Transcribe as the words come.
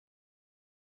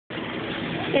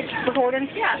It's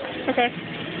recording? Yeah. Okay.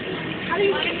 How do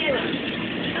you get in?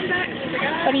 Come back.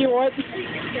 How do you what?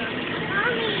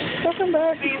 Welcome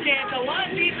back. So you say it's a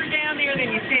lot deeper down there than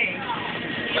you think.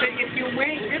 But if you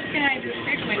wait, this kind of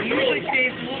thick one usually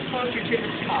stays a little closer to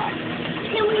the spot.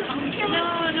 No, let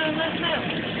no.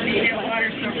 You get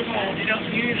water so cold, you don't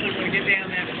usually want to get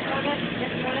down that far.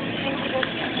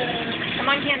 Come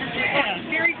on, Candace.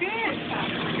 Yeah, very good.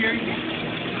 Very good.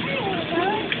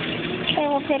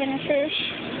 Oh, we're petting a fish.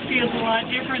 Feels a lot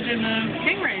different than the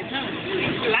stingrays, huh?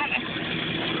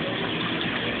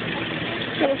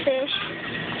 Little fish.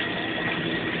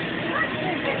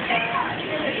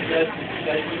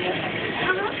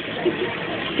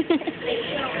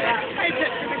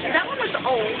 That one was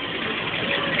old.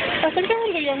 I think that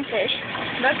one's a young fish.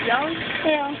 That's young?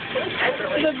 Yeah.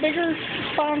 The bigger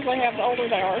spawns they have, the older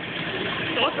they are.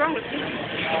 So what's wrong with you?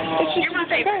 It's just You're my the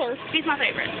favorite. color. He's my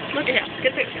favorite. Look at him.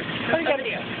 Good picture. I got a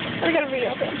video. I got a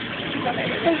video of him. He's my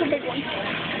favorite. There's a big one.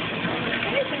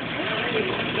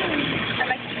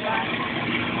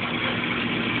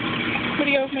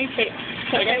 Video of me petting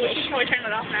Okay, a we fish. should probably turn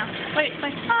it off now. Wait.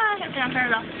 Ah, I can't turn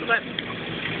it off. The button.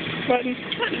 Button.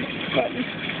 Button. Button.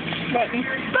 Button.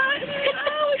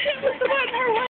 Oh, we can't push the button.